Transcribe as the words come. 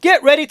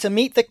Get ready to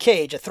meet The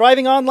Cage, a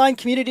thriving online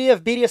community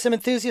of BDSM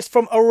enthusiasts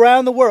from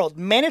around the world,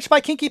 managed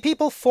by kinky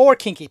people for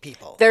kinky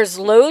people. There's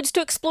loads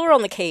to explore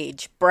on The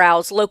Cage.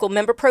 Browse local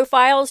member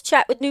profiles,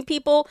 chat with new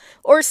people,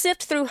 or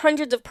sift through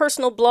hundreds of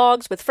personal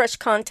blogs with fresh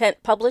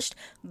content published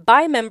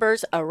by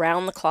members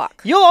around the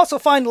clock. You'll also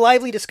find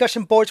lively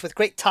discussion boards with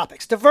great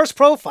topics, diverse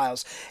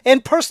profiles,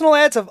 and personal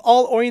ads of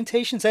all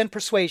orientations and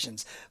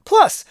persuasions,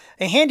 plus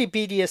a handy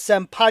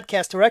BDSM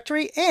podcast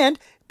directory and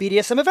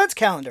BDSM events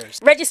calendars.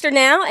 Register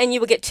now and you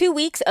will get 2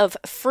 weeks of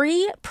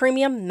free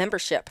premium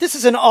membership. This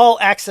is an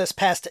all-access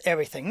pass to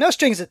everything. No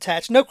strings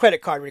attached, no credit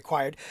card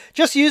required.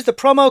 Just use the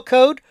promo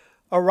code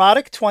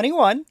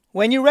EROTIC21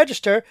 when you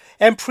register,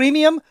 and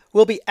premium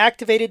will be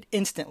activated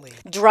instantly.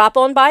 Drop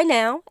on by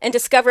now and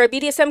discover a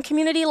BDSM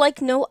community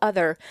like no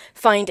other.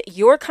 Find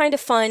your kind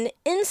of fun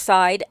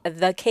inside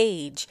The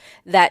Cage.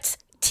 That's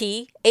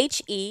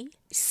THECAGE.co.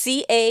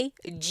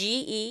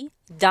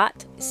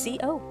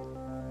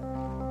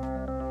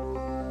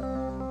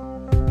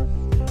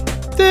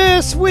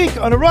 This week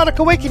on Erotic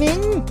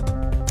Awakening,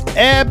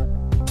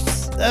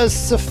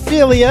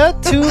 absophilia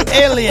to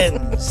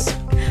aliens.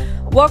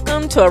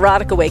 Welcome to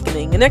Erotic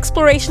Awakening, an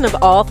exploration of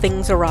all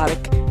things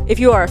erotic. If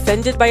you are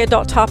offended by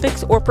adult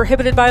topics or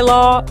prohibited by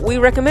law, we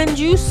recommend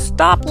you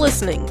stop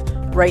listening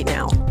right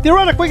now. The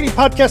Erotic Awakening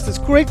podcast is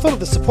grateful to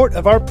the support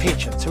of our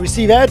patrons who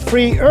receive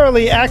ad-free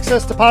early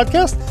access to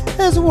podcasts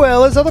as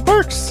well as other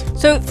perks.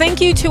 So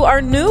thank you to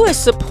our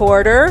newest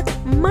supporter,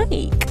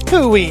 Mike,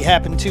 who we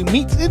happen to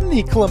meet in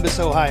the Columbus,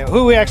 Ohio,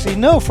 who we actually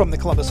know from the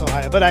Columbus,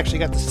 Ohio, but actually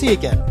got to see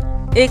again.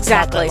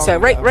 Exactly. So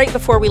right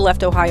before we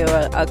left Ohio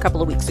a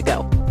couple of weeks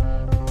ago.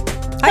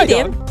 Hi,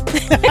 Dan.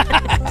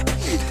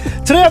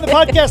 Today on the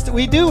podcast,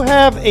 we do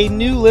have a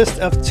new list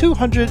of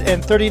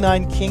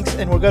 239 kinks,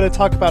 and we're going to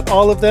talk about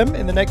all of them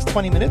in the next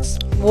 20 minutes.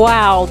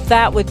 Wow,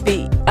 that would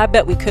be... I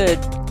bet we could.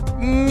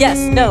 Yes,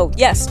 no,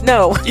 yes,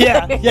 no.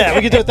 yeah,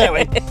 we could do it that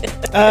way.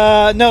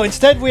 No,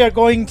 instead we are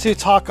going to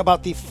talk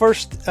about the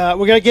first... we're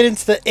going to get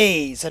into the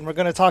A's, and we're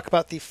going to talk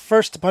about the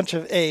first bunch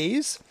of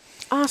A's.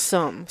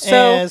 Awesome. So,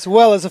 as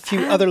well as a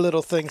few other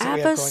little things that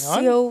we have going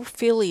on.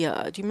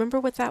 Absophilia. Do you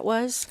remember what that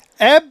was?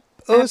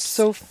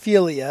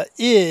 Absophilia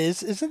is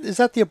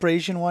that the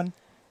abrasion one?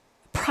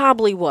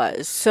 Probably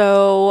was.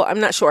 So I'm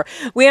not sure.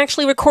 We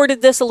actually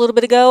recorded this a little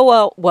bit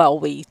ago. Well,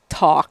 we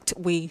talked.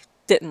 We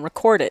didn't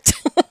record it.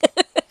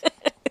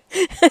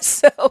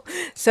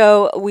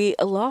 So we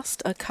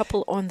lost a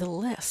couple on the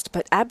list.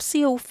 But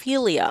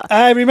absophilia.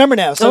 I remember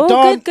now. So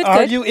Dawn, good.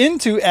 Are you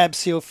into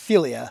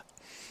absophilia?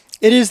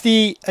 It is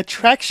the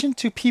attraction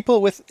to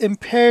people with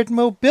impaired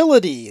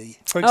mobility.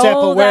 For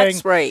example, wearing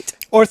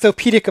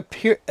orthopedic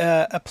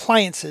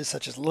appliances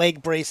such as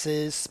leg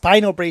braces,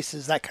 spinal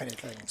braces, that kind of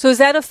thing. So is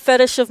that a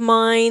fetish of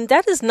mine?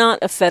 That is not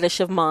a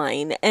fetish of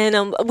mine.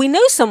 And we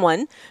know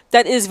someone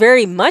that is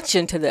very much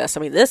into this.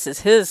 I mean, this is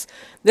his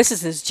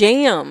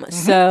jam. Mm-hmm.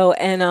 So,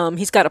 and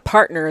he's got a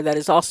partner that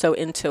is also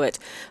into it.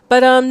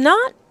 But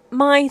not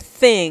my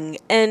thing.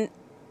 And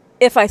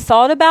if I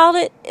thought about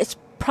it, it's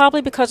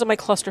probably because of my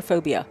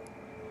claustrophobia.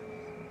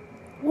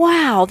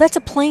 Wow, that's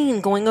a plane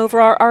going over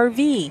our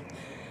RV.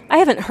 I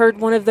haven't heard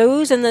one of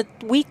those in the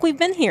week we've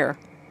been here.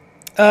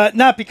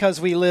 Not because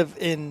we live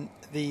in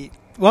the...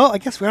 Well, I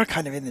guess we are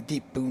kind of in the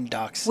deep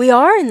boondocks. We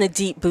are in the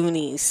deep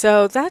boonies,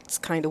 so that's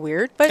kind of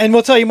weird. And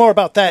we'll tell you more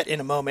about that in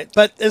a moment.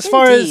 But as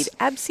far as...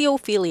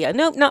 absophilia.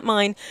 Nope, not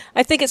mine.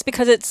 I think it's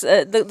because it's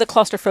the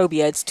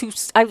claustrophobia. It's too...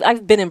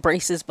 I've been in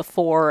braces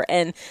before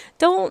and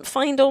don't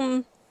find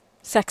them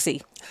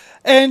sexy.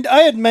 And I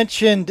had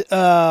mentioned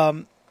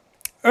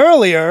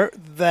earlier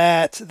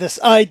that this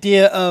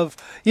idea of,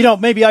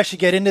 maybe I should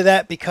get into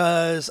that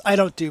because I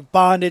don't do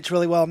bondage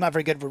really well. I'm not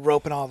very good with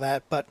rope and all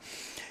that. But,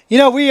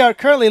 we are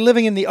currently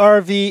living in the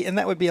RV, and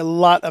that would be a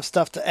lot of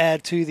stuff to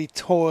add to the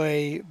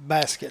toy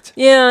basket.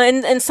 Yeah,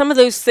 and some of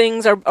those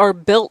things are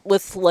built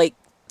with, like,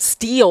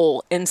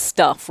 steel and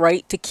stuff,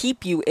 right, to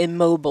keep you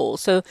immobile.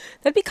 So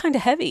that'd be kind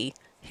of heavy.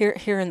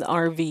 Here in the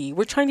RV.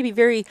 We're trying to be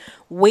very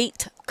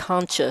weight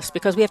conscious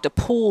because we have to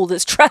pull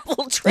this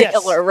travel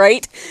trailer, yes.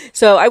 Right?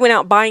 So I went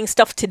out buying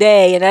stuff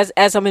today, and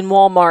as I'm in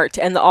Walmart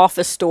and the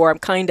office store, I'm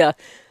kind of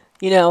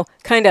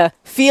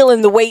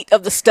feeling the weight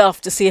of the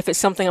stuff to see if it's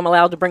something I'm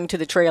allowed to bring to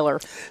the trailer.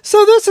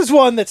 So this is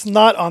one that's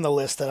not on the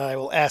list that I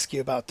will ask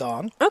you about,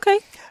 Dawn. Okay.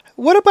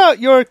 What about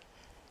your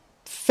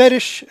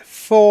fetish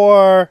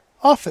for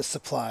office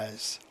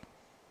supplies?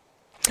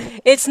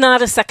 It's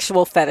not a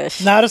sexual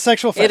fetish. Not a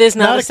sexual fetish. It is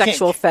not a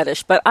sexual kink.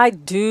 fetish, but I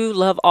do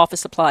love office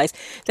supplies.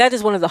 That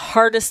is one of the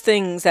hardest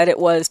things that it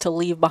was to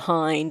leave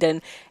behind.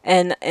 And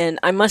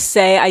I must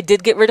say, I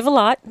did get rid of a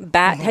lot.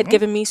 Bat had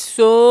given me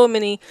so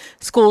many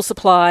school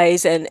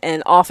supplies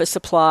and office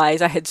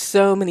supplies. I had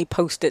so many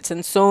Post-its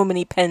and so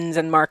many pens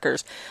and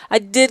markers. I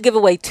did give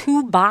away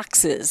 2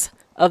 boxes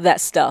of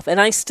that stuff, and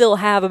I still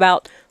have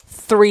about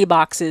 3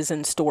 boxes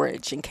in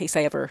storage in case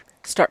I ever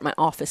start my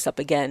office up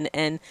again.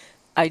 And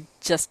I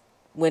just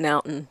went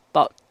out and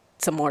bought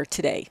some more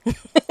today.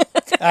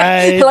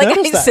 I Like I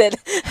noticed that.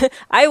 said,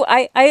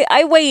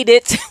 I weighed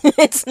it.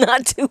 It's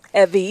not too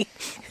heavy.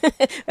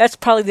 That's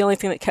probably the only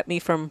thing that kept me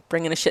from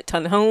bringing a shit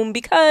ton home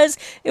because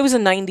it was a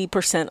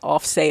 90%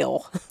 off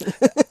sale.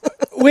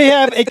 We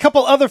have a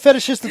couple other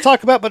fetishes to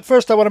talk about, but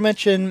first I want to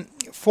mention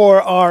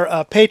for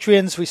our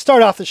patrons, we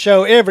start off the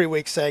show every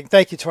week saying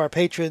thank you to our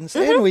patrons,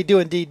 and we do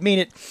indeed mean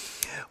it.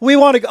 We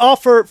want to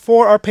offer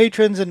for our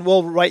patrons, and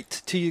we'll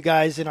write to you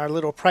guys in our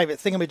little private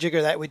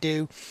thingamajigger that we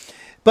do.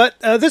 But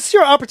this is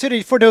your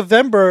opportunity for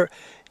November.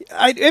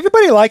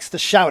 Everybody likes the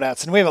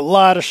shout-outs, and we have a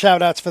lot of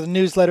shout-outs for the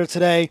newsletter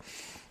today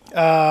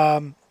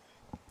that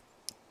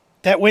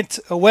went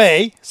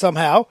away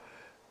somehow.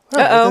 Oh,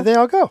 where did they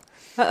all go?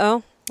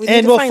 Uh-oh.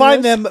 And we'll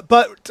find them.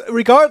 But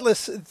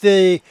regardless,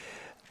 the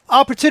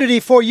opportunity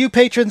for you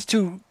patrons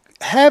to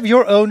have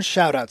your own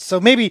shout-outs.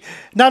 So maybe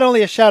not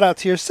only a shout-out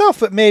to yourself,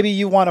 but maybe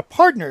you want a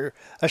partner,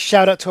 a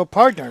shout-out to a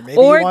partner. Maybe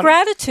or you want...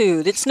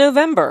 gratitude. It's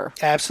November.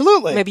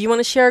 Absolutely. Maybe you want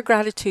to share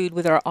gratitude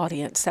with our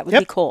audience. That would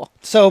be cool.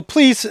 So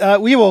please,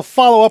 we will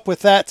follow up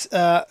with that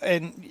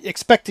and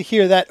expect to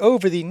hear that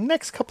over the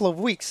next couple of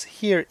weeks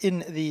here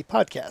in the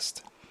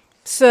podcast.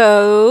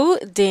 So,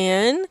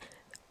 Dan,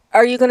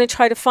 are you going to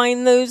try to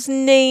find those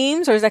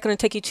names, or is that going to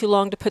take you too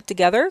long to put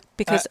together?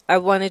 Because I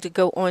wanted to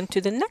go on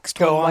to the next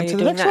one. Go on to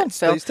the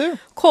next one, please do.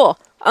 Cool.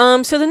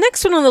 So the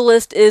next one on the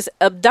list is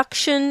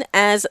abduction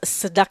as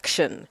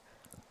seduction.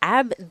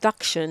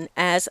 Abduction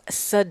as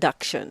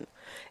seduction.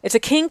 It's a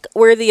kink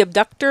where the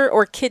abductor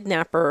or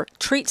kidnapper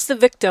treats the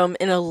victim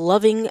in a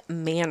loving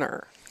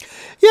manner.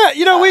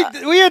 Yeah,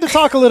 we had to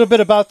talk a little bit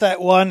about that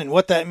one and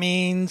what that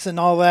means and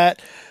all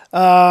that.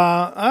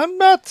 I'm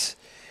not...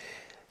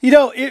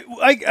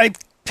 I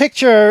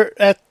picture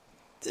at,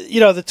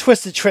 the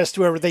Twisted Tryst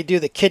where they do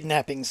the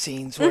kidnapping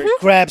scenes where it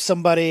grabs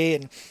somebody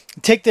and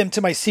take them to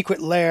my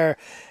secret lair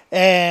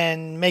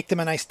and make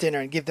them a nice dinner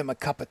and give them a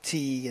cup of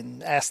tea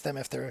and ask them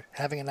if they're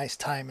having a nice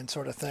time and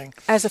sort of thing.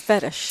 As a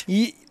fetish.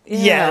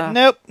 Yeah.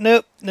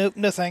 Nope,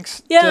 no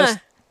thanks. Yeah. Just...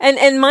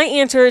 And my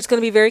answer is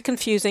going to be very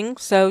confusing,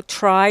 so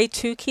try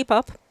to keep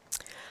up.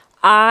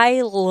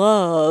 I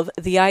love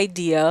the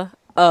idea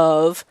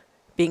of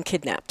being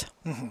kidnapped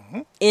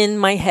in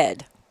my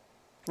head,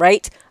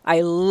 right?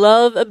 I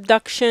love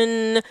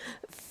abduction,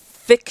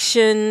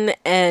 fiction,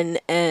 and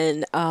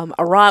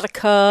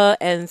erotica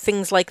and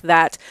things like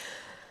that,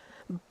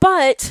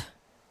 but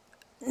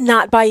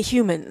not by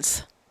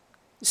humans.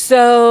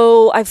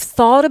 So I've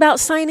thought about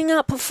signing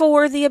up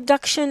for the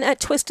abduction at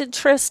Twisted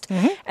Tryst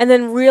and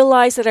then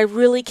realized that I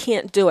really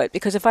can't do it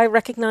because if I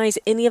recognize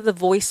any of the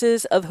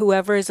voices of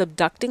whoever is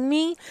abducting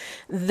me,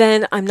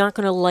 then I'm not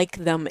going to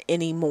like them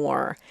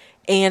anymore.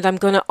 And I'm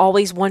going to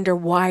always wonder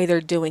why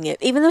they're doing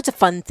it, even though it's a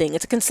fun thing.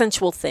 It's a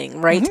consensual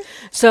thing, right?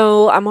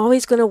 So I'm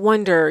always going to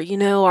wonder,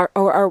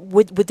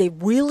 would they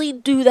really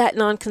do that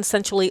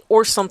non-consensually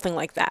or something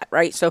like that,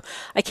 right? So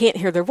I can't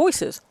hear their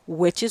voices,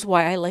 which is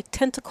why I like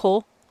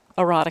tentacle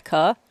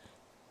erotica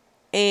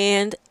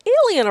and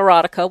alien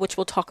erotica, which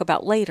we'll talk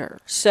about later.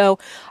 So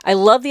I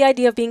love the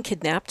idea of being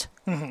kidnapped.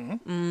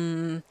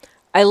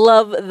 I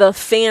love the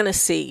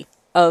fantasy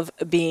of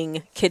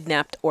being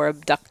kidnapped or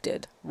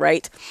abducted,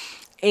 right?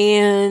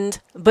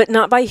 But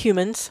not by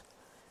humans.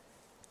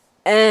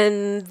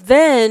 And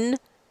then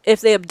if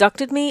they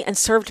abducted me and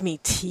served me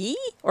tea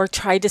or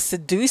tried to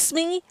seduce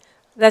me,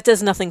 that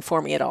does nothing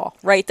for me at all,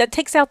 right? That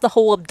takes out the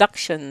whole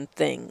abduction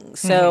thing.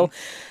 So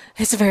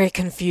it's very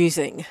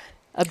confusing.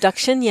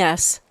 Abduction,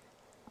 yes.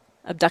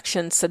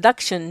 Abduction,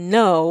 seduction,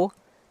 no.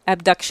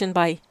 Abduction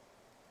by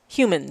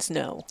humans,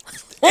 no.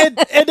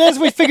 and as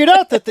we figured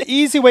out that the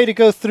easy way to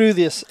go through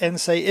this and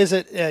say, is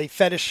it a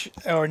fetish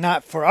or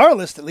not, for our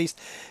list at least,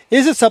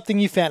 is it something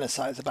you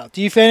fantasize about?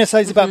 Do you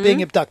fantasize about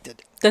being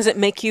abducted? Does it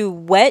make you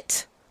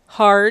wet,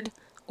 hard,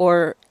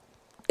 or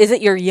is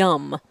it your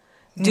yum?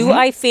 Do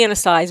I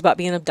fantasize about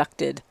being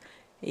abducted?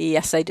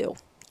 Yes, I do.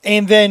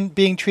 And then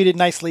being treated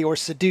nicely or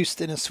seduced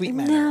in a sweet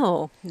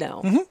manner?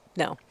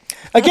 No.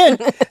 Again,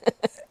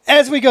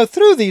 as we go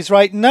through these,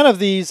 right, none of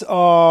these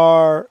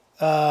are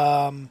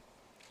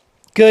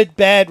good,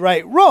 bad,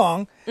 right,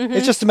 wrong.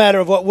 It's just a matter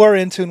of what we're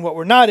into and what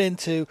we're not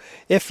into.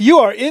 If you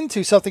are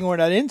into something we're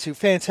not into,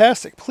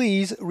 fantastic.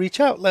 Please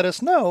reach out. Let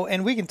us know,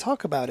 and we can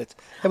talk about it.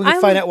 And we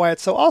can find out why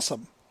it's so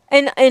awesome.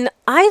 And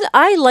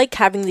I like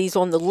having these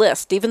on the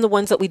list, even the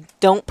ones that we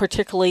don't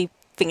particularly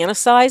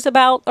fantasize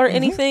about or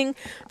anything,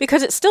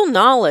 because it's still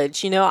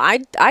knowledge. I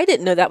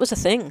didn't know that was a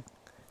thing.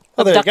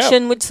 Well,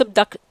 Abduction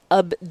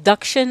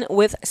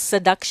with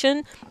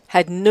seduction.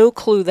 Had no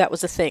clue that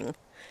was a thing.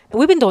 And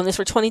we've been doing this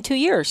for 22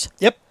 years.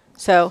 Yep.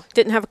 So,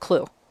 didn't have a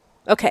clue.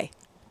 Okay.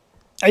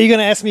 Are you going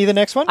to ask me the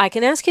next one? I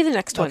can ask you the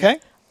next one. Okay.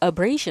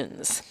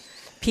 Abrasions.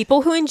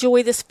 People who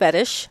enjoy this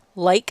fetish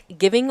like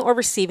giving or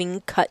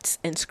receiving cuts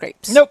and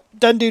scrapes. Nope,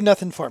 doesn't do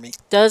nothing for me.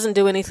 Doesn't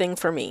do anything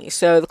for me.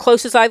 So the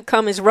closest I've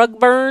come is rug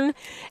burn,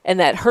 and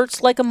that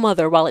hurts like a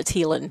mother while it's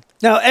healing.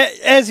 Now,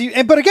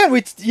 but again,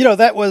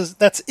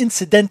 that's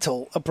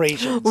incidental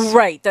abrasions.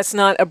 Right, that's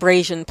not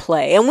abrasion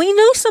play. And we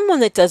know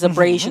someone that does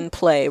abrasion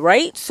play,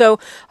 right? So,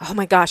 oh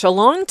my gosh, a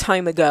long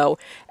time ago.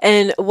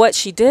 And what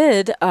she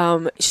did,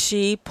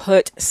 she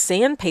put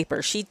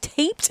sandpaper. She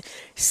taped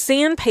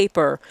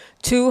sandpaper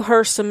to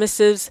her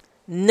submissive's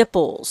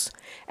nipples.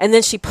 And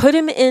then she put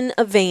him in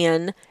a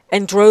van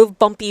and drove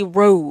bumpy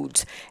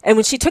roads. And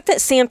when she took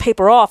that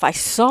sandpaper off, I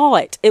saw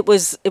it. It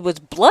was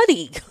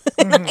bloody.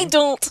 And I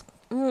don't...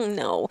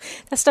 no,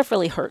 that stuff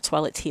really hurts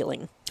while it's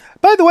healing.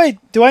 By the way,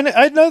 do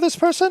I know this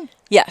person?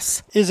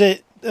 Yes. Is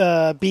it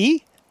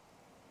B?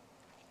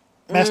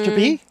 Master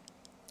B?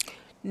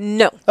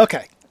 No.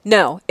 Okay.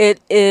 No,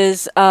 it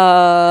is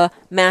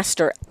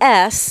Master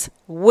S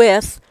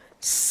with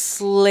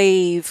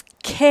Slave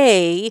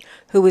K,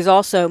 who is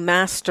also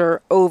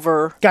Master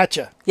over...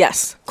 Gotcha.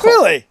 Yes.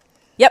 Really?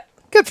 Yep.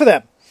 Good for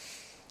them.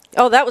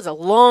 Oh, that was a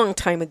long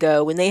time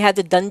ago when they had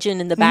the dungeon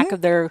in the back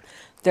of their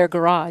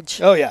garage.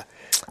 Oh, yeah.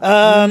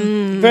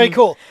 Very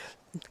cool.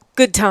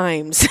 Good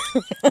times.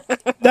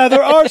 Now,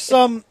 there are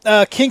some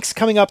kinks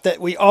coming up that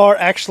we are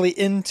actually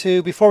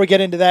into. Before we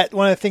get into that,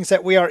 one of the things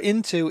that we are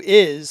into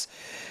is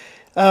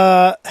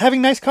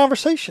having nice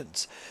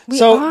conversations.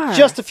 We are.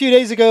 Just a few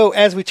days ago,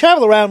 as we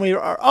travel around, we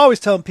are always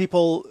telling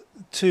people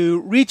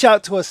to reach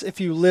out to us if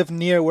you live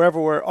near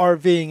wherever we're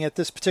RVing at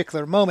this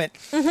particular moment.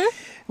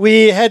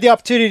 We had the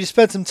opportunity to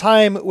spend some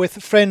time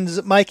with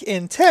friends Mike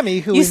and Tammy,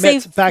 who we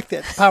met back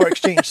at Power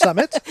Exchange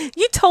Summit.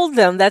 You told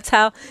them that's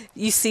how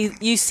you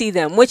see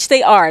them, which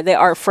they are. They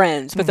are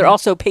friends, but they're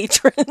also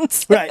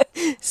patrons. Right.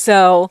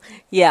 So,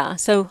 yeah.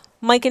 So,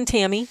 Mike and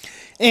Tammy.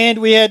 And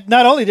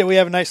not only did we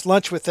have a nice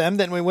lunch with them,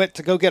 then we went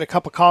to go get a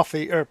cup of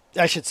coffee, or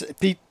I should say,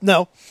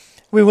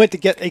 we went to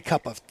get a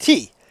cup of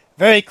tea.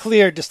 Very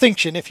clear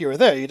distinction. If you were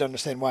there, you'd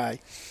understand why.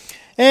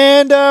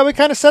 And we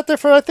kind of sat there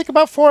for, I think,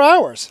 about 4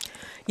 hours.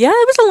 Yeah,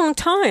 it was a long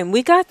time.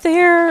 We got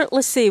there,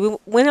 let's see, we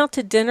went out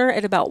to dinner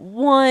at about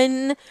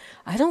 1.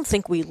 I don't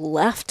think we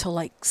left till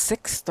like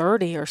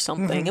 6:30 or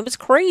something. It was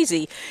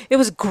crazy. It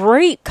was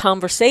great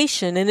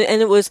conversation, and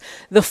it was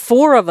the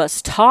four of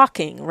us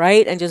talking,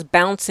 right, and just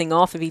bouncing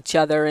off of each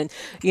other, and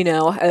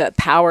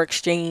Power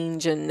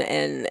Exchange and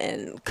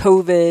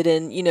COVID,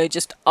 and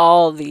just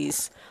all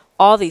these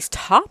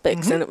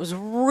topics, and it was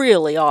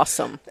really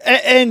awesome.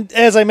 And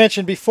as I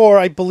mentioned before,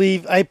 I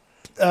believe I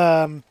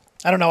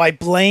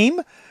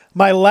blame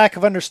my lack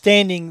of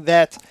understanding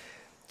that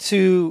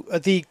to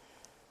the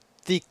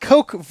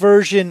Coke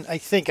version, I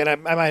think, and I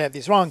might have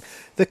these wrong,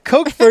 the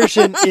Coke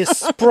version is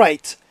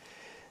Sprite.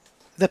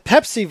 The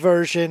Pepsi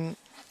version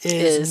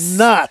is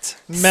not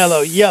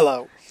Mellow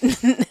Yellow.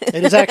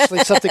 It is actually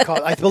something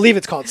called, I believe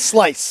it's called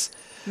Slice.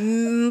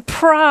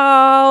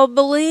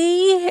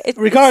 Probably.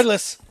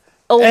 Regardless.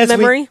 Old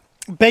memory.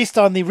 Based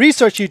on the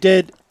research you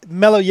did,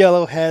 Mellow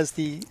Yellow has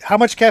how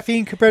much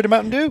caffeine compared to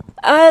Mountain Dew?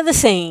 The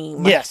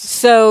same. Yes.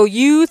 So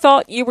you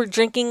thought you were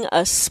drinking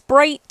a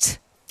Sprite.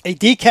 A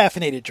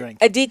decaffeinated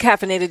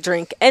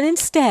drink. And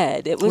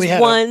instead it was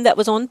one that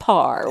was on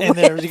par. And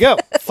there you go.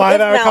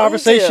 5-hour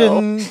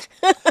conversation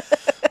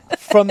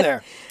from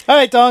there. All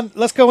right, Dawn,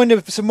 let's go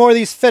into some more of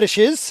these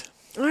fetishes.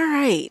 All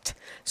right.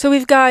 So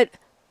we've got,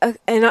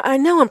 and I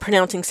know I'm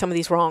pronouncing some of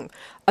these wrong,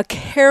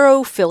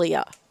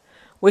 acarophilia,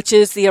 which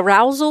is the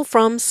arousal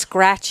from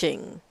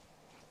scratching.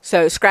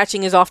 So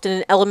scratching is often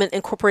an element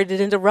incorporated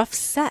into rough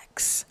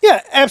sex.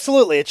 Yeah,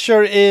 absolutely. It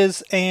sure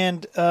is.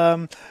 And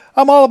I'm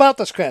all about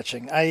the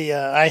scratching.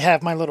 I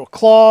have my little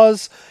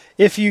claws.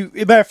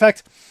 Matter of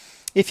fact,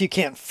 if you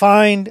can't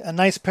find a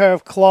nice pair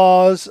of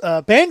claws,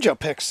 banjo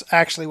picks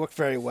actually work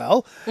very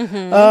well.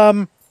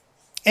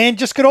 And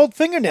just good old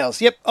fingernails.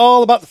 Yep,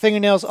 all about the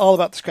fingernails, all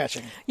about the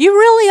scratching. You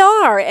really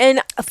are.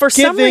 And for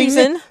some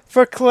reason...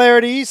 For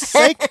clarity's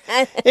sake,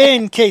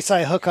 in case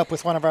I hook up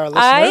with one of our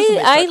listeners and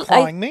they start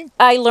clawing me.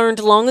 I learned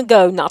long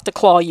ago not to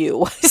claw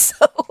you.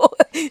 So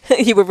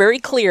you were very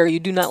clear. You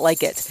do not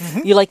like it.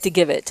 You like to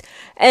give it.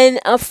 And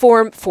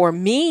for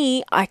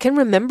me, I can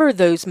remember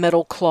those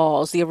metal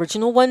claws, the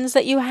original ones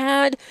that you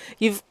had.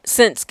 You've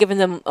since given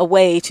them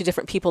away to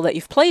different people that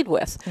you've played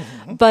with.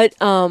 But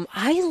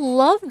I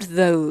loved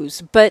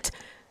those. But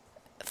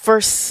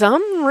for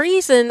some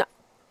reason,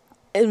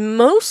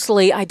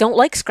 mostly, I don't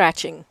like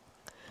scratching.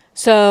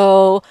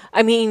 So,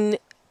 I mean,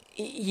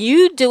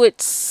 you do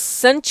it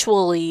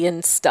sensually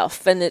and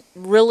stuff, and it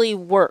really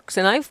works.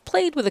 And I've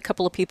played with a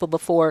couple of people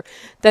before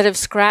that have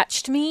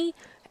scratched me,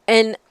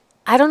 and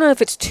I don't know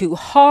if it's too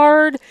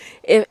hard,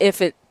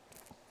 if it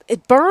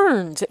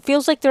burns. It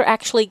feels like they're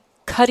actually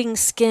cutting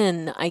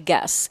skin, I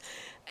guess.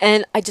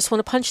 And I just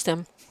want to punch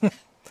them.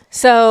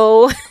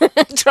 So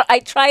I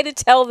try to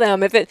tell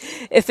them if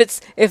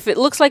it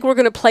looks like we're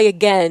going to play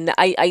again,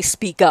 I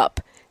speak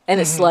up. And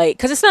it's like,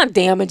 because it's not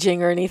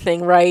damaging or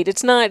anything, right?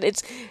 It's not,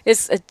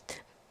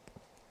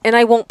 and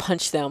I won't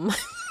punch them.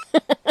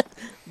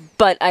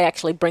 But I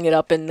actually bring it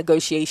up in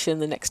negotiation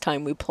the next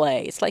time we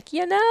play. It's like,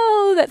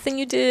 that thing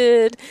you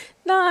did,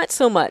 not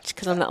so much,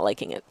 because I'm not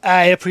liking it.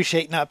 I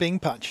appreciate not being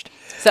punched.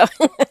 So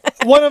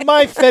One of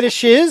my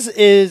fetishes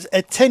is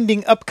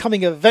attending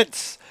upcoming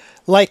events,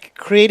 like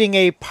creating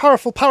a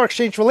powerful power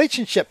exchange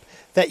relationship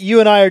that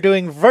you and I are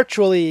doing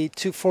virtually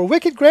for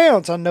Wicked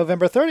Grounds on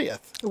November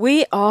 30th.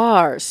 we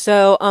are.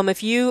 So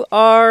if you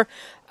are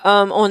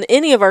on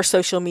any of our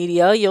social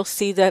media, you'll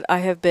see that I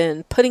have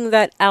been putting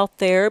that out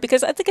there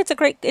because I think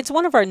it's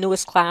one of our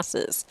newest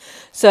classes.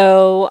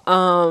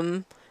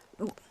 So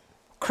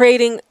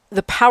creating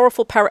the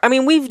powerful power. I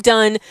mean, we've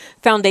done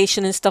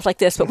foundation and stuff like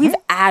this, but we've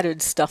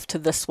added stuff to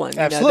this one.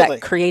 Absolutely.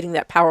 That creating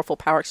that powerful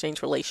power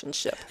exchange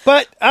relationship.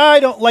 But I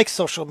don't like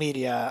social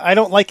media. I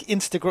don't like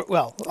Instagram.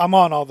 Well, I'm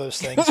on all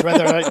those things, so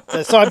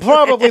I'm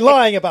probably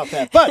lying about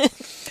that. But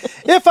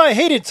if I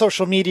hated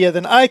social media,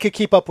 then I could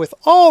keep up with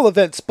all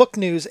events, book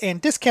news,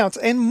 and discounts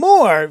and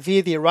more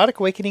via the Erotic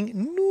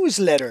Awakening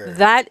newsletter.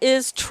 That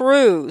is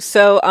true.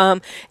 So,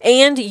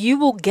 and you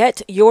will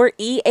get your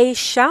EA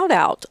shout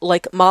out,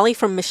 like Molly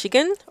from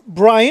Michigan,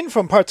 Brian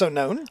from Parts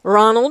Unknown,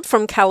 Ronald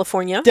from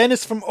California,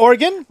 Dennis from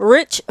Oregon,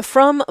 Rich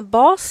from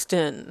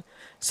Boston.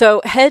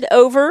 So head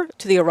over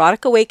to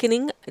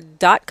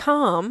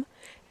theeroticawakening.com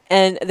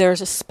and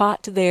there's a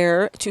spot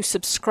there to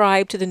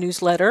subscribe to the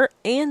newsletter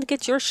and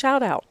get your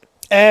shout out.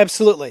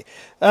 Absolutely.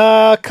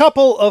 A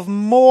couple of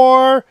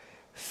more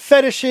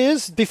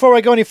fetishes. Before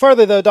I go any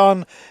further, though,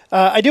 Dawn,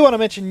 I do want to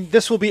mention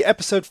this will be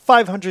episode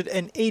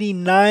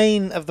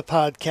 589 of the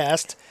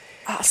podcast.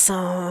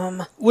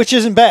 Awesome. Which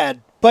isn't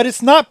bad, but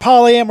it's not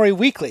Polyamory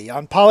Weekly.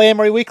 On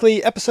Polyamory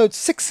Weekly, episode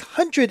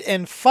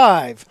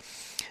 605,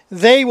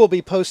 they will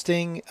be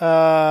posting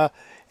a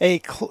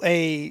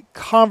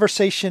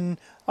conversation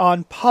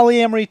on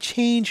polyamory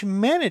change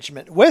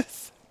management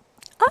with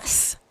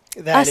Us.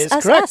 That is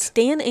correct. Us,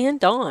 Dan and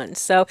Dawn.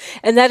 So,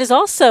 and that is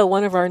also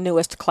one of our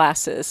newest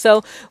classes.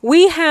 So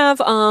we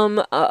have,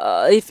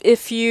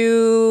 if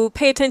you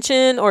pay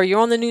attention or you're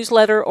on the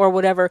newsletter or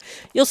whatever,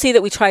 you'll see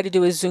that we try to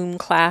do a Zoom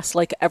class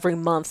like every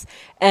month.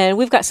 And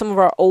we've got some of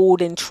our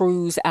old and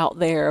trues out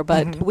there,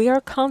 but we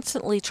are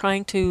constantly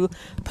trying to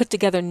put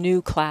together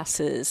new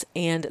classes,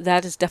 and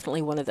that is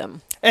definitely one of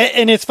them.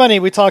 And it's funny,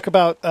 we talk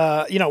about,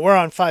 we're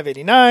on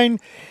 589.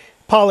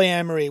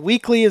 Polyamory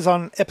Weekly is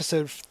on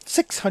episode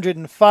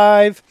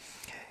 605.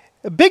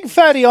 Big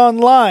Fatty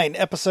Online,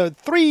 episode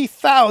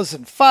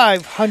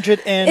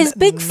 3590. Is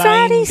Big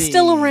Fatty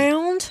still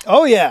around?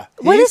 Oh, yeah.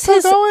 He's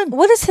still going.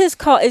 What is his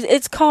called?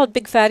 It's called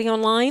Big Fatty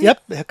Online?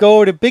 Yep. Go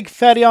over to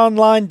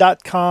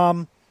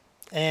bigfattyonline.com,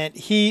 and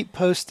he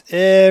posts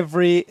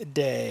every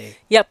day.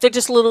 Yep. They're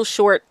just little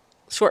short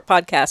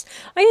podcasts.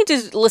 I need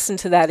to listen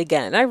to that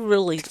again. I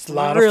really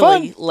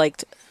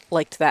liked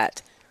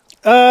that.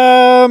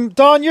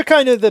 Dawn, you're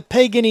kind of the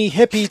pagan-y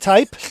hippie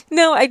type.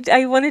 No,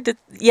 I wanted to,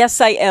 yes,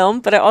 I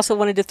am, but I also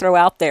wanted to throw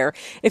out there,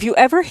 if you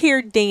ever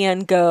hear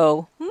Dan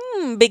go,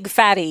 Big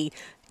Fatty,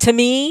 to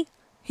me,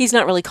 he's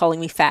not really calling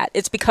me fat.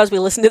 It's because we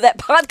listen to that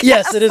podcast.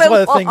 Yes, it is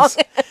one of the things.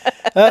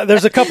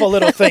 There's a couple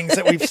little things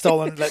that we've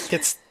stolen that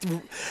gets,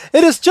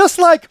 it is just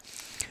like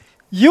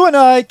you and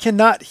I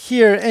cannot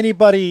hear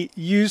anybody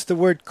use the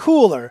word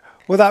cooler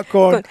without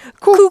going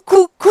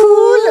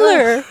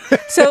cooler.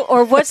 So,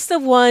 or what's the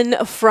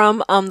one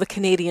from the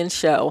Canadian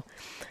show?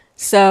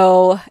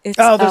 So it's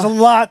there's a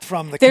lot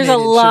from the Canadian show.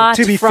 There's a lot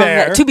to be from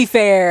fair. that. To be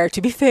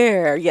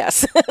fair.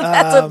 Yes,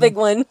 that's a big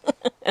one.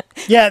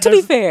 Yeah. To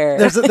be fair,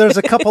 there's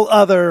a couple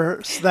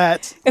others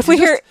that if we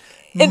hear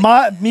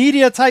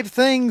media type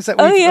things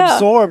that we've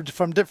absorbed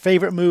from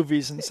favorite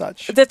movies and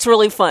such. That's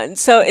really fun.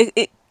 So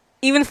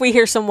even if we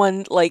hear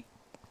someone like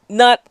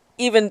not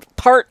even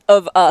part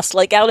of us,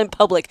 like out in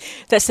public,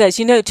 that says,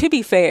 to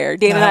be fair,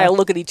 Dan and I will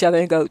look at each other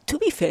and go, to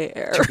be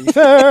fair. To be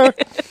fair.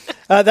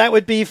 That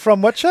would be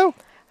from what show?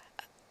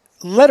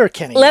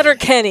 Letterkenny.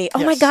 Letterkenny. Oh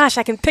yes. my gosh,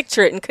 I can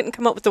picture it and couldn't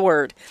come up with the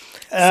word.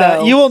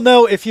 You will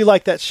know if you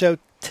like that show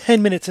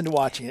 10 minutes into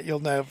watching it.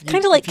 You'll know.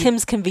 Kind of like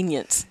Kim's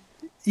Convenience.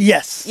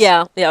 Yes.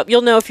 Yeah.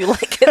 You'll know if you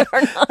like it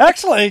or not.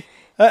 Actually,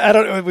 I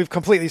don't know. We've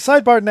completely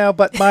sidebarred now,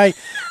 but my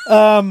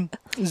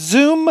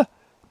Zoom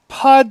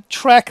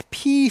PodTrack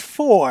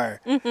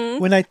P4,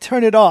 when I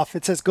turn it off,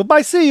 it says,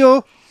 goodbye, see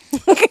you.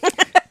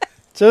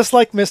 Just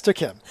like Mr.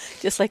 Kim.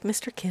 Just like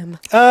Mr. Kim.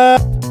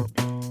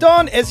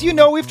 Dawn, as you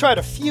know, we've tried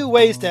a few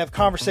ways to have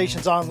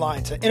conversations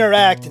online to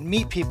interact and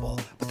meet people,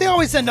 but they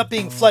always end up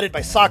being flooded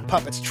by sock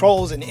puppets,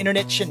 trolls, and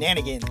internet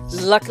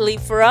shenanigans. Luckily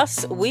for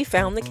us, we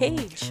found The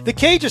Cage. The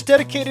Cage is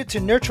dedicated to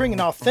nurturing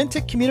an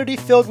authentic community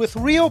filled with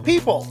real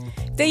people.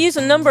 They use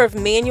a number of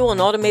manual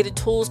and automated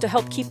tools to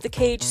help keep The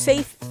Cage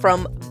safe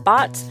from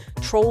bots,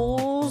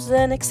 trolls,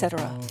 and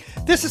etc.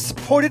 This is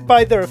supported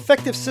by their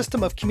effective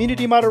system of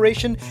community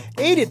moderation,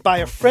 aided by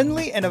a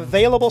friendly and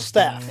available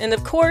staff. And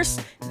of course,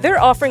 they're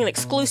offering an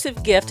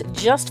exclusive gift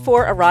just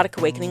for Erotic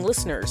Awakening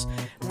listeners.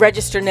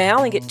 Register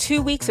now and get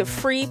 2 weeks of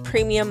free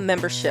premium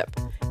membership.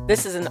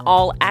 This is an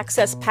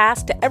all-access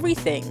pass to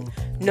everything.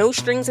 No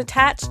strings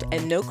attached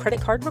and no credit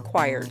card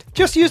required.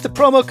 Just use the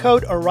promo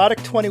code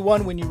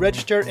EROTIC21 when you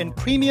register, and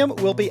premium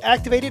will be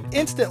activated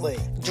instantly.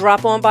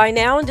 Drop on by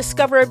now and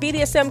discover a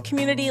BDSM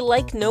community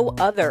like no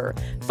other.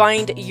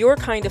 Find your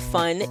kind of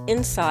fun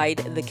inside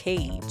the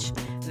cage.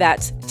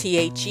 That's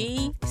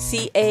THECAGE.co.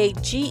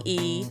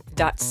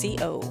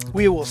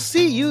 We will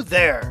see you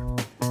there.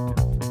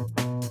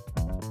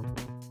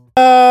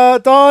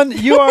 Dawn,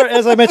 you are,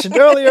 as I mentioned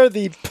earlier,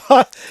 the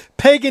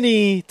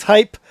pagan-y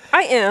type.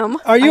 I am.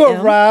 Are you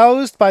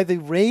aroused by the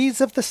rays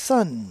of the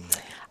sun?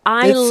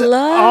 I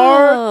love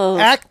our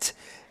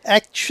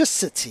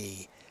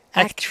actricity.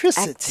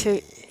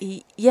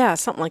 Yeah,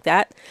 something like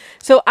that.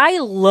 So I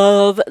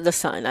love the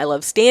sun. I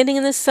love standing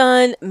in the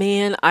sun.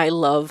 Man, I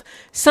love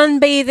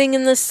sunbathing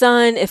in the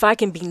sun. If I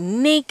can be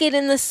naked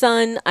in the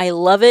sun, I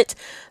love it.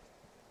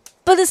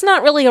 But it's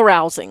not really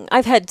arousing.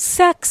 I've had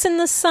sex in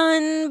the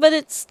sun, but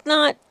it's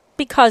not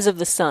because of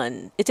the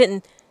sun. It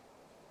didn't,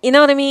 you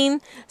know what I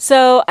mean?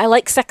 So I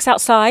like sex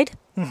outside.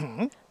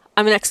 Mm-hmm.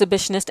 I'm an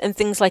exhibitionist and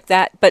things like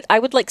that. But I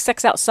would like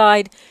sex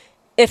outside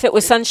if it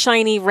was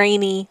sunshiny,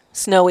 rainy,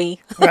 snowy.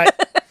 Right.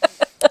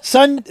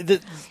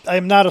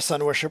 I'm not a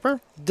sun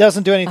worshiper.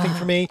 Doesn't do anything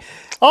for me.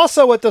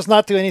 Also, what does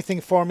not do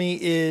anything for me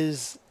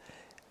is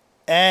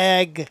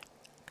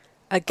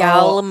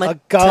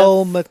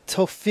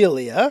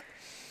agalmatophilia,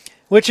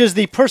 which is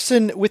the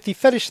person with the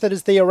fetish that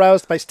is they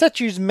aroused by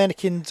statues,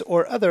 mannequins,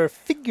 or other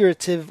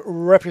figurative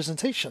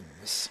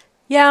representations.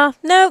 Yeah,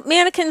 no,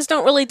 mannequins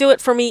don't really do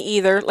it for me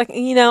either. Like,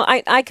 you know,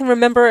 I can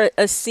remember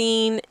a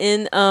scene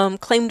in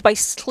Claimed by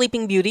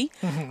Sleeping Beauty,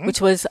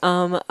 which was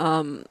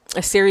a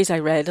series I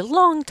read a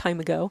long time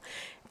ago.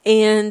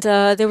 And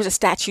there was a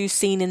statue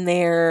scene in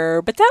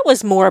there, but that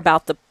was more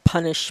about the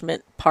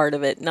punishment part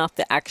of it, not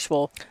the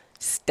actual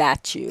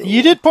statue.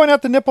 You did point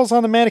out the nipples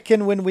on the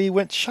mannequin when we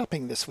went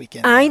shopping this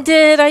weekend. I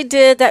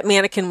did. That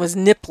mannequin was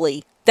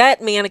nipply.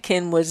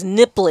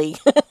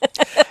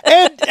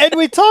 and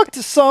we talked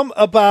some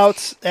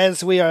about,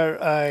 as we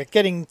are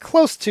getting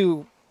close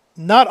to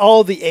not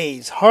all the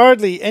A's,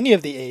 hardly any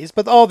of the A's,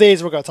 but all the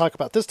A's we're going to talk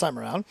about this time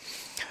around.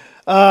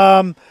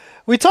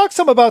 We talked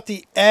some about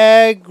the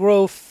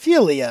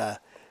agrophilia,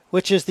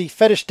 which is the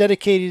fetish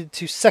dedicated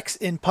to sex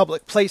in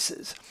public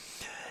places.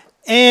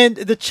 And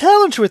the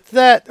challenge with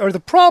that, or the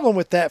problem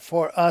with that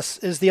for us,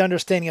 is the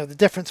understanding of the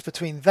difference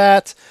between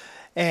that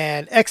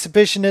and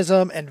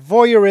exhibitionism and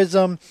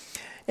voyeurism.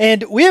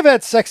 And we have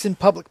had sex in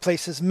public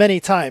places many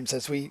times,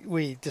 as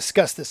we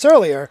discussed this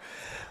earlier.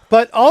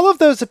 But all of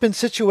those have been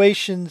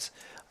situations,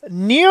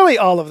 nearly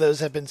all of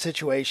those have been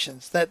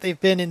situations that they've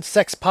been in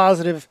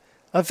sex-positive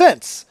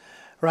events,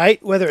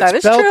 right? Whether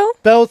it's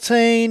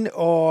Beltane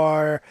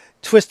or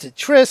Twisted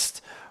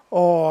Tryst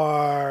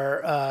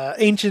or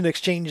Ancient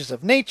Exchanges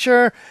of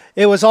Nature.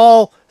 It was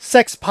all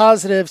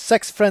sex-positive,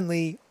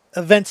 sex-friendly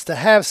events to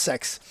have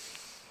sex.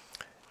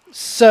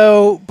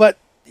 So, but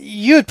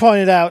you had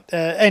pointed out,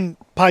 and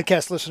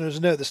podcast listeners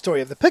know the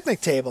story of the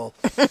picnic table,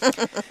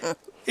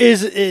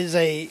 is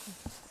a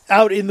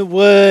out in the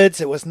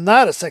woods. It was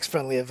not a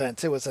sex-friendly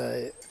event. It was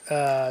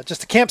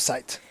just a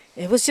campsite.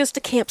 It was just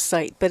a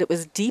campsite, but it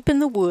was deep in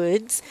the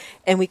woods,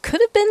 and we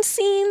could have been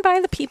seen by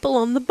the people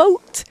on the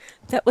boat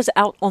that was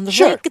out on the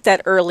lake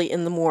that early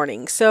in the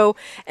morning. So,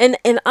 and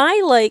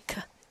I like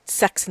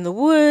sex in the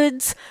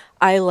woods.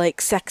 I like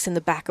sex in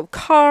the back of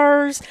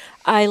cars.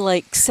 I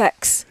like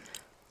sex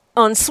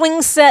on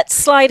swing sets,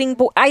 sliding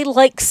board. I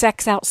like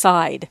sex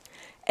outside.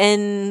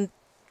 But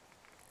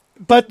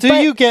do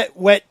you get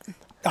wet,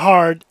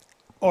 hard,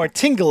 or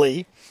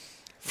tingly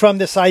from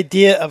this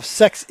idea of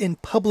sex in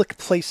public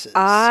places?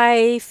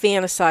 I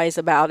fantasize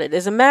about it.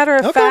 As a matter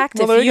of fact,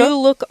 if you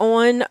look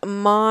on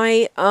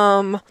my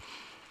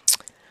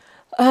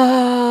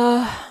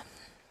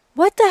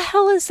what the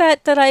hell is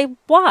that I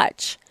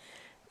watch?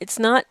 It's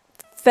not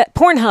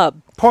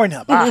Pornhub.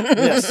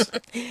 Yes.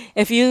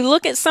 If you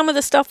look at some of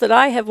the stuff that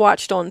I have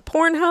watched on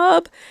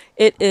Pornhub,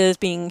 it is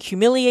being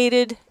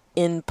humiliated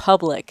in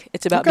public.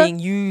 It's about being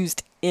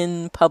used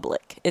in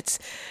public. It's,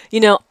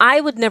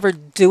 I would never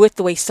do it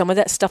the way some of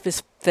that stuff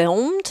is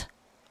filmed,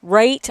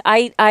 right?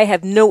 I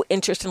have no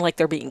interest in, like,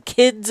 there being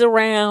kids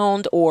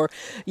around or,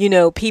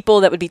 people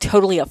that would be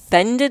totally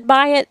offended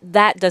by it.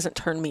 That doesn't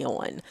turn me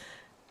on.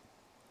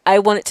 I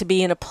want it to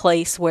be in a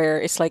place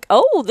where it's like,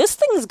 oh, this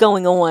thing's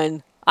going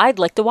on. I'd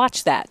like to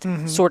watch that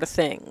sort of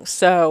thing.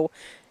 So,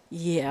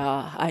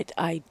 yeah,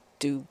 I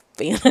do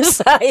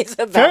fantasize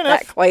about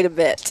that quite a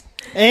bit.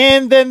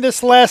 And then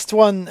this last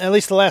one, at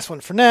least the last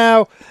one for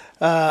now,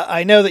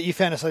 I know that you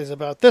fantasize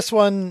about this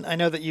one. I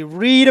know that you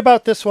read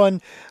about this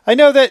one. I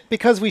know that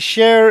because we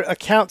share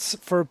accounts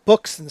for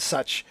books and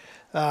such,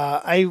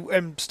 I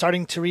am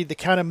starting to read The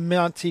Count of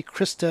Monte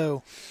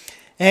Cristo.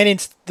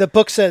 And the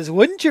book says,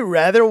 wouldn't you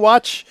rather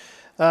watch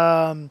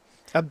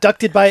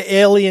Abducted by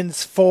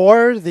Aliens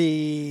 4,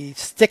 The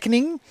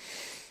Stickening,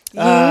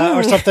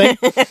 or something?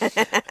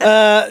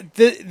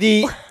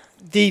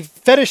 the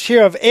fetish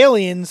here of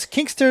aliens,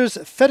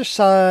 kinksters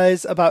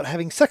fetishize about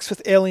having sex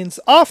with aliens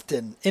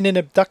often in an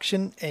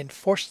abduction and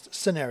forced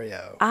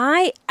scenario.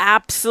 I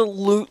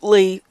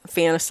absolutely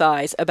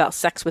fantasize about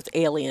sex with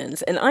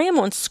aliens, and I am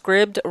on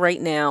Scribd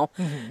right now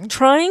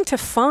trying to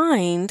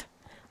find...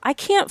 I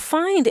can't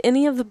find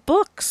any of the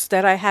books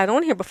that I had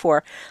on here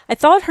before. I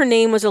thought her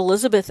name was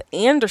Elizabeth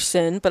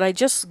Anderson, but I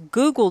just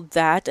Googled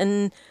that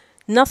and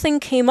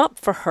nothing came up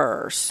for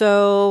her.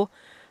 So,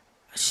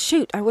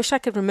 shoot, I wish I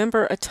could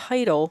remember a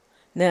title.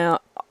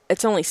 Now,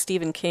 it's only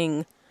Stephen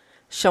King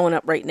showing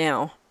up right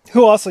now.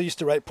 Who also used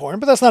to write porn,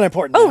 but that's not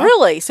important. Oh, now.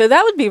 really? So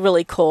that would be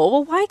really cool.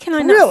 Well, why can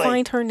I not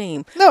find her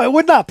name? No, it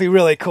would not be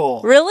really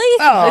cool. Really?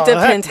 Oh, it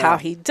depends heck no. how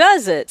he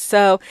does it.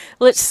 So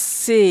let's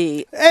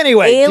see.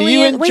 Anyway, do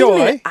you enjoy... Wait a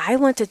minute. I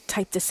want to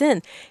type this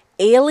in.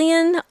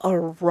 Alien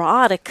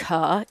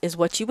erotica is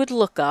what you would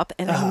look up,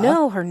 and I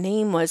know her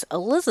name was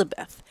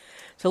Elizabeth.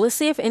 So let's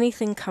see if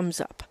anything comes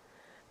up.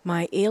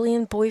 My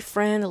alien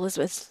boyfriend,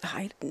 Elizabeth.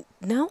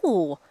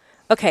 No.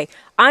 Okay,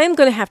 I'm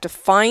going to have to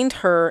find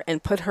her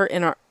and put her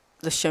in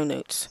the show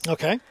notes.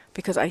 Okay.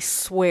 Because I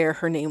swear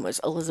her name was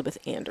Elizabeth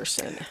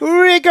Anderson.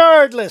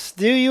 Regardless,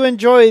 do you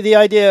enjoy the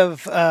idea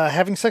of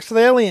having sex with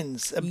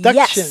aliens,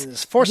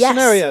 abductions, forced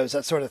scenarios,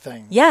 that sort of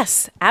thing?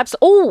 Yes,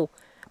 absolutely. Oh,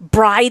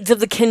 Brides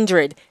of the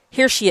Kindred.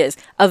 Here she is,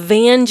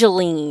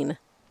 Evangeline.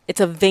 It's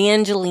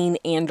Evangeline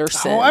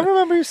Anderson. Oh, I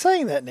remember you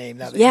saying that name.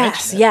 Now that you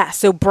mentioned it. Yes.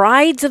 So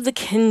Brides of the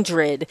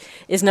Kindred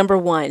is number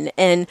one.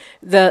 And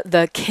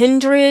the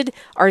Kindred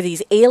are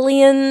these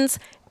aliens,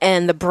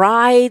 and the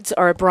brides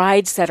are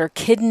brides that are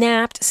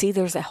kidnapped. See,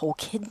 there's that whole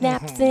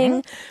kidnap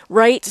thing,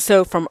 right?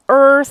 So from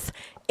Earth,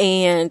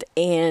 and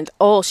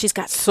oh, she's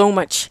got so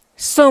much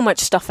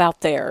stuff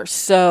out there.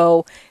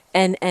 So,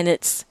 and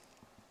it's,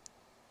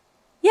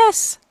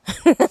 yes.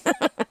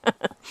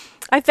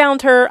 I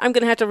found her. I'm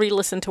going to have to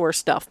re-listen to her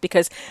stuff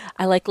because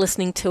I like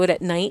listening to it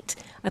at night.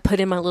 I put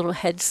in my little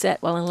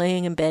headset while I'm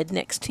laying in bed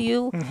next to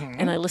you,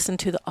 and I listen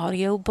to the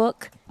audio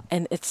book,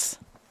 and it's...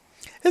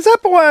 Is that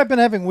why I've been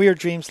having weird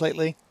dreams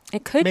lately?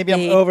 It could Maybe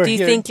be. I'm overhearing.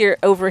 Do you think you're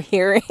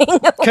overhearing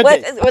Could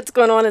be. what's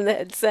going on in the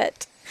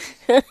headset?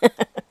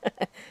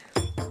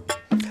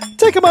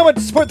 Take a moment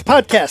to support the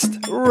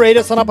podcast. Rate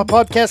us on Apple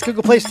Podcasts,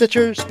 Google Play,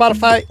 Stitcher,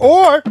 Spotify,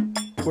 or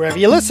wherever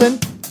you listen.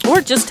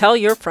 Or just tell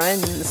your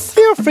friends.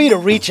 Feel free to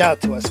reach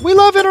out to us. We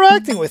love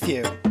interacting with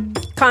you.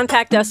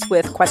 Contact us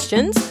with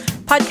questions,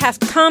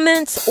 podcast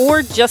comments,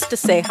 or just to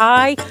say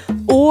hi,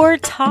 or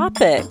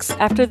topics.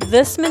 After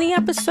this many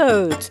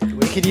episodes,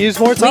 We could use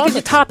more we topics. could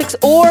do topics.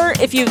 Or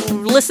if you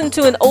listen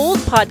to an old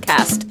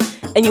podcast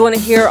and you want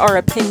to hear our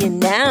opinion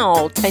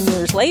now, 10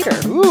 years later,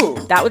 Ooh.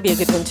 that would be a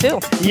good one too.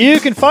 You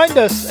can find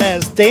us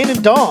as Dan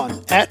and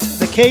Dawn at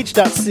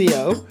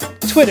thecage.co,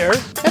 Twitter,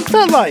 and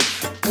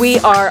FetLife. We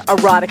are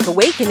Erotic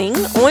Awakening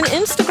on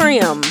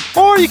Instagram.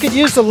 Or you could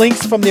use the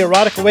links from the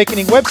Erotic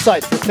Awakening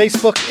website for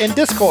Facebook and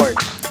Discord.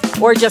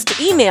 Or just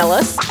email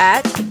us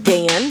at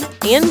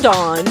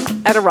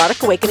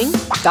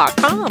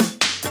dananddawn@eroticawakening.com.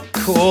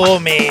 Cool,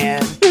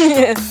 man.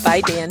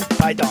 Bye, Dan.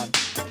 Bye, Dawn.